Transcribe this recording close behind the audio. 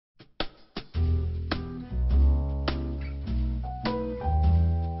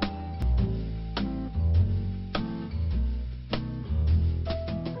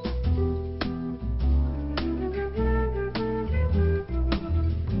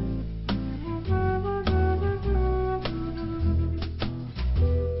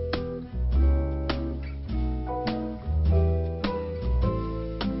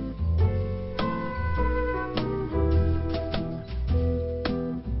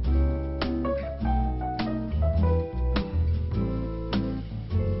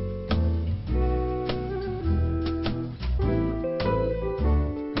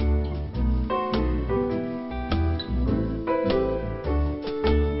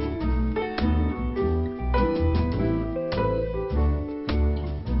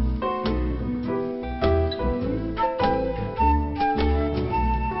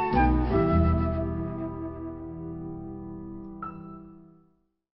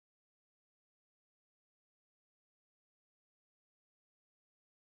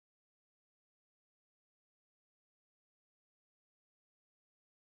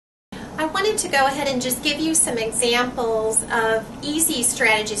wanted to go ahead and just give you some examples of easy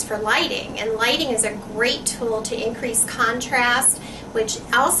strategies for lighting. And lighting is a great tool to increase contrast, which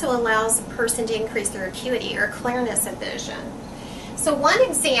also allows a person to increase their acuity or clearness of vision. So one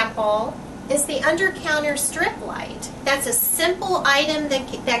example is the under-counter strip light. That's a simple item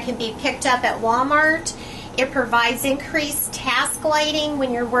that can be picked up at Walmart. It provides increased task lighting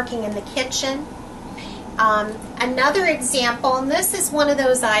when you're working in the kitchen. Another example, and this is one of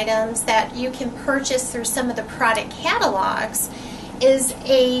those items that you can purchase through some of the product catalogs, is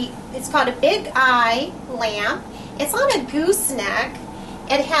it's called a Big Eye lamp. It's on a gooseneck.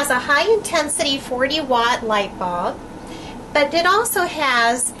 It has a high intensity 40-watt light bulb, but it also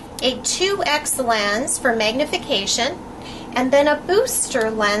has a 2x lens for magnification, and then a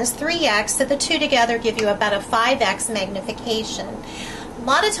booster lens, 3x, so the two together give you about a 5x magnification. A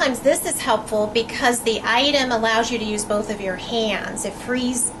lot of times this is helpful because the item allows you to use both of your hands. It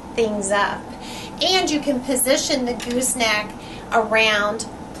frees things up. And you can position the gooseneck around,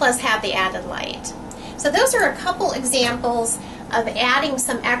 plus have the added light. So those are a couple examples of adding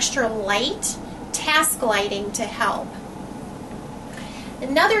some extra light, task lighting to help.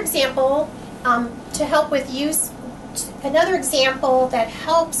 Another example another example that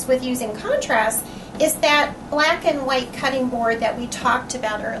helps with using contrast is that black and white cutting board that we talked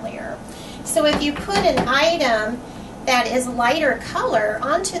about earlier. So if you put an item that is lighter color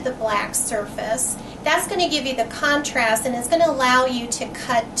onto the black surface, that's going to give you the contrast and it's going to allow you to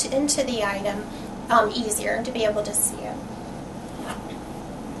cut into the item easier and to be able to see it.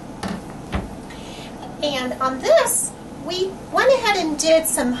 And on this, we went ahead and did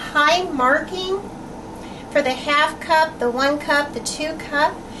some high marking for the half cup, the 1 cup, the 2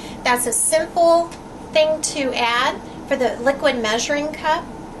 cup. That's a simple thing to add for the liquid measuring cup.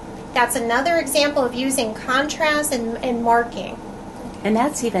 That's another example of using contrast and marking. And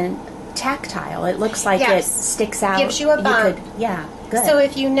that's even tactile. It looks like it sticks out. Gives you a bump. Yeah, good. So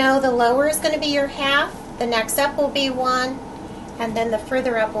if you know the lower is going to be your half, the next up will be 1, and then the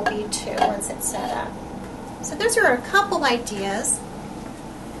further up will be 2 once it's set up. So those are a couple ideas.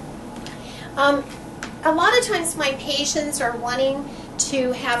 A lot of times my patients are wanting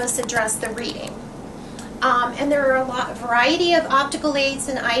to have us address the reading. And there are a variety of optical aids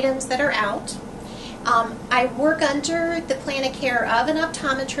and items that are out. I work under the plan of care of an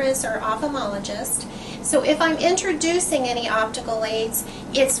optometrist or ophthalmologist. So if I'm introducing any optical aids,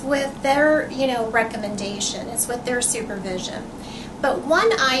 it's with their, recommendation. It's with their supervision. But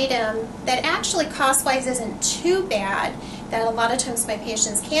one item that actually cost-wise isn't too bad, that a lot of times my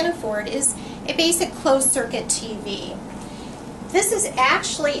patients can't afford, is a basic closed-circuit TV. This is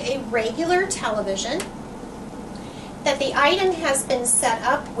actually a regular television that the item has been set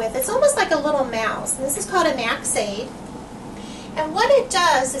up with. It's almost like a little mouse. And this is called a MaxAid. And what it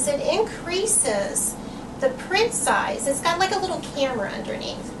does is it increases the print size. It's got like a little camera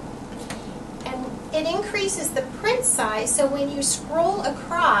underneath. And it increases the print size, so when you scroll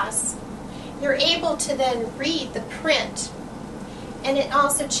across, you're able to then read the print. And it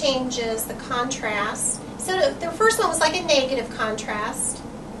also changes the contrast. So the first one was like a negative contrast.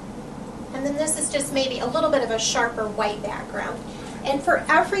 And then this is just maybe a little bit of a sharper white background. And for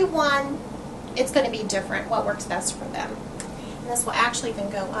everyone, it's going to be different, what works best for them. And this will actually even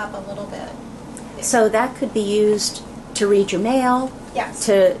go up a little bit. So that could be used to read your mail, yes,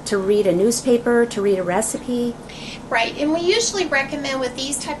 to read a newspaper, to read a recipe. Right, and we usually recommend with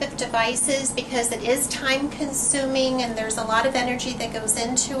these type of devices, because it is time consuming and there's a lot of energy that goes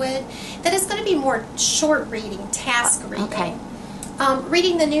into it, that it's going to be more short reading, task reading. Okay.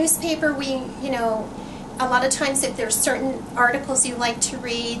 Reading the newspaper, a lot of times if there's certain articles you like to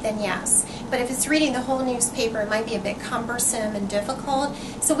read, then yes. But if it's reading the whole newspaper, it might be a bit cumbersome and difficult.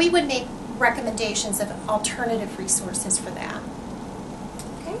 So we would make recommendations of alternative resources for that.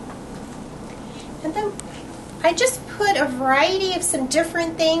 Okay. And then I just put a variety of some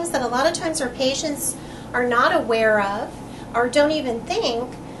different things that a lot of times our patients are not aware of or don't even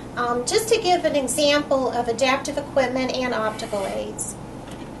think, just to give an example of adaptive equipment and optical aids.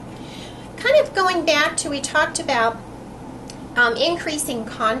 Kind of going back to, we talked about increasing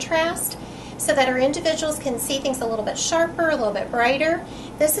contrast so that our individuals can see things a little bit sharper, a little bit brighter.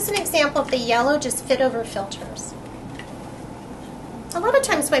 This is an example of the yellow just fit over filters. A lot of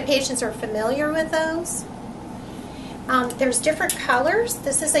times my patients are familiar with those. There's different colors.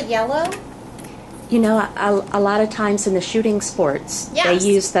 This is a yellow. A lot of times in the shooting sports, they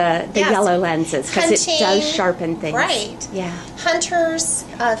use the yellow lenses because it does sharpen things. Right. Yeah. Hunters,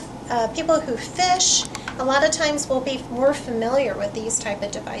 people who fish, a lot of times will be more familiar with these type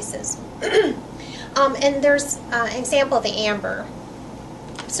of devices. And there's an example of the amber.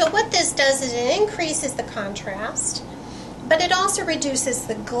 So what this does is it increases the contrast, but it also reduces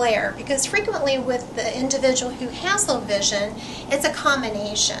the glare, because frequently with the individual who has low vision, it's a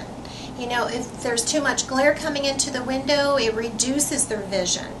combination. You know, if there's too much glare coming into the window, it reduces their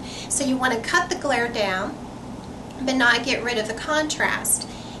vision. So you want to cut the glare down, but not get rid of the contrast.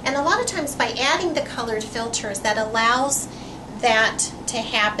 And a lot of times by adding the colored filters, that allows that to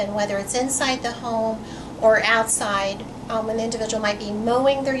happen, whether it's inside the home or outside, when the individual might be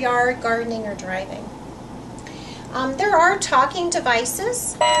mowing their yard, gardening, or driving. There are talking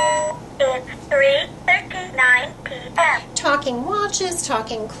devices. It's 3:39 p.m. Talking watches,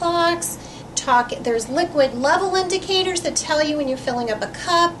 talking clocks, there's liquid level indicators that tell you when you're filling up a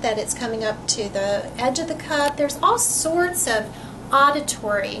cup that it's coming up to the edge of the cup. There's all sorts of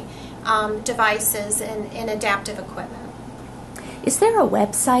auditory devices and adaptive equipment. Is there a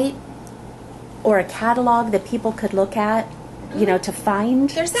website or a catalog that people could look at, you know, to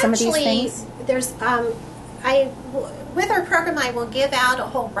find some of these things? With our program, I will give out a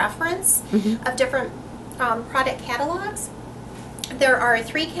whole reference of different product catalogs. There are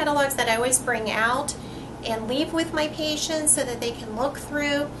 3 catalogs that I always bring out and leave with my patients so that they can look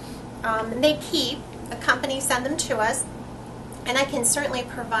through. They keep, a company send them to us, and I can certainly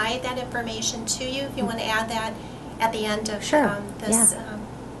provide that information to you if you want to add that at the end of this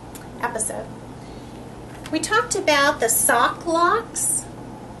episode. We talked about the sock locks.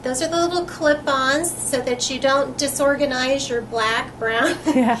 Those are the little clip-ons so that you don't disorganize your black, brown,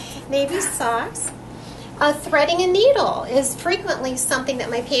 navy socks. Threading a needle is frequently something that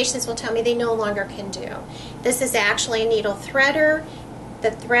my patients will tell me they no longer can do. This is actually a needle threader.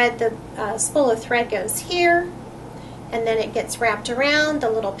 The spool of thread goes here, and then it gets wrapped around. The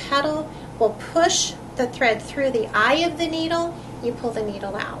little pedal will push the thread through the eye of the needle. You pull the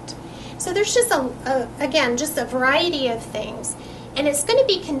needle out. So there's just just a variety of things. And it's going to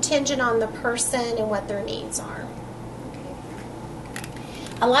be contingent on the person and what their needs are. Okay.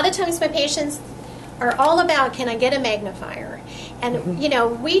 A lot of times my patients are all about, can I get a magnifier? And, you know,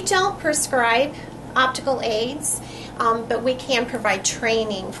 we don't prescribe optical aids, but we can provide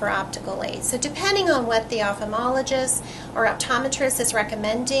training for optical aids. So depending on what the ophthalmologist or optometrist is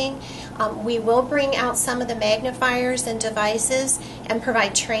recommending, we will bring out some of the magnifiers and devices and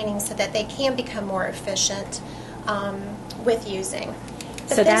provide training so that they can become more efficient with using.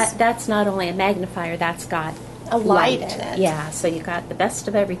 But so that's not only a magnifier, that's got a light in it. Yeah, so you got the best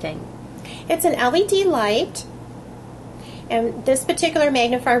of everything. It's an LED light, and this particular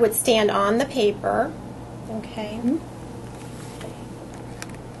magnifier would stand on the paper. Okay.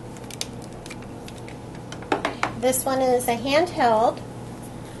 This one is a handheld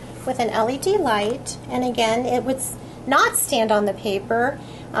with an LED light, and again, it would not stand on the paper,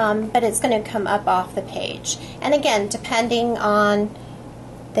 but it's going to come up off the page. And again, depending on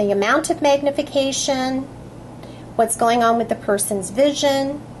the amount of magnification, what's going on with the person's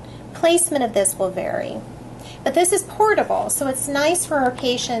vision, placement of this will vary. But this is portable, so it's nice for our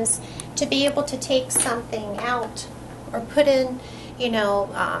patients to be able to take something out or put in, you know,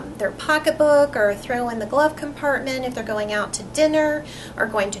 their pocketbook, or throw in the glove compartment if they're going out to dinner or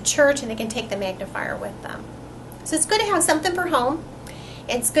going to church, and they can take the magnifier with them. So it's good to have something for home.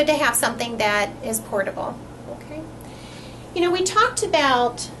 It's good to have something that is portable. Okay. You know, we talked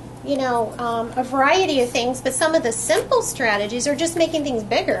about, you know, a variety of things, but some of the simple strategies are just making things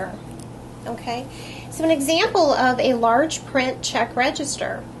bigger. Okay. So an example of a large print check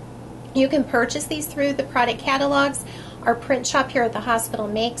register. You can purchase these through the product catalogs. Our print shop here at the hospital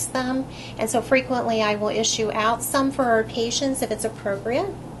makes them, and so frequently I will issue out some for our patients if it's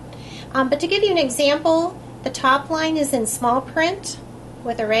appropriate. But to give you an example, the top line is in small print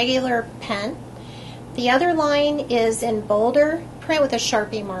with a regular pen. The other line is in bolder print with a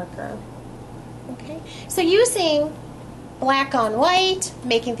Sharpie marker. Okay, so using black on white,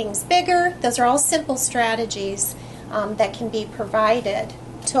 making things bigger, those are all simple strategies that can be provided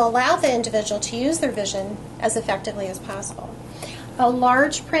to allow the individual to use their vision as effectively as possible. A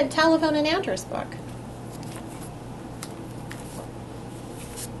large print telephone and address book.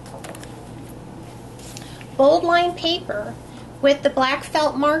 Bold line paper with the black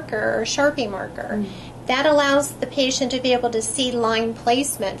felt marker or Sharpie marker. That allows the patient to be able to see line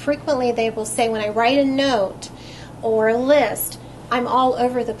placement. Frequently they will say, when I write a note or a list, I'm all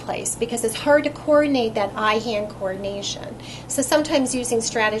over the place because it's hard to coordinate that eye-hand coordination. So sometimes using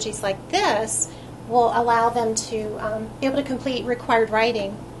strategies like this will allow them to be able to complete required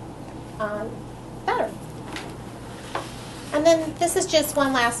writing better. And then this is just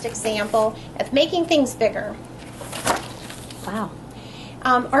one last example of making things bigger. Wow.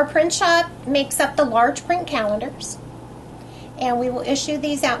 Our print shop makes up the large print calendars. and we will issue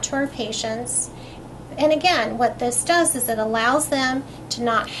these out to our patients. And again, what this does is it allows them to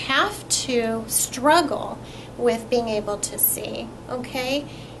not have to struggle with being able to see, okay?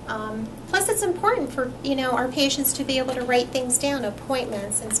 Plus, it's important for, our patients to be able to write things down,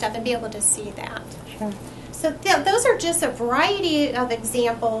 appointments and stuff, and be able to see that. Sure. So those are just a variety of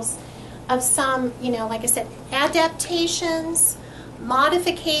examples of some, like I said, adaptations,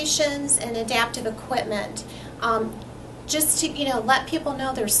 modifications, and adaptive equipment. Just to, let people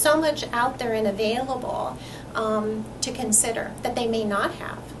know there's so much out there and available to consider that they may not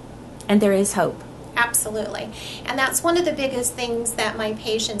have. And there is hope. Absolutely. And that's one of the biggest things that my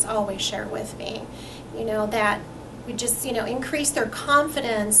patients always share with me, that we just, increase their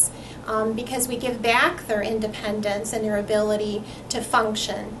confidence because we give back their independence and their ability to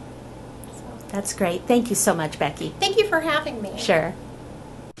function. That's great. Thank you so much, Becky. Thank you for having me. Sure.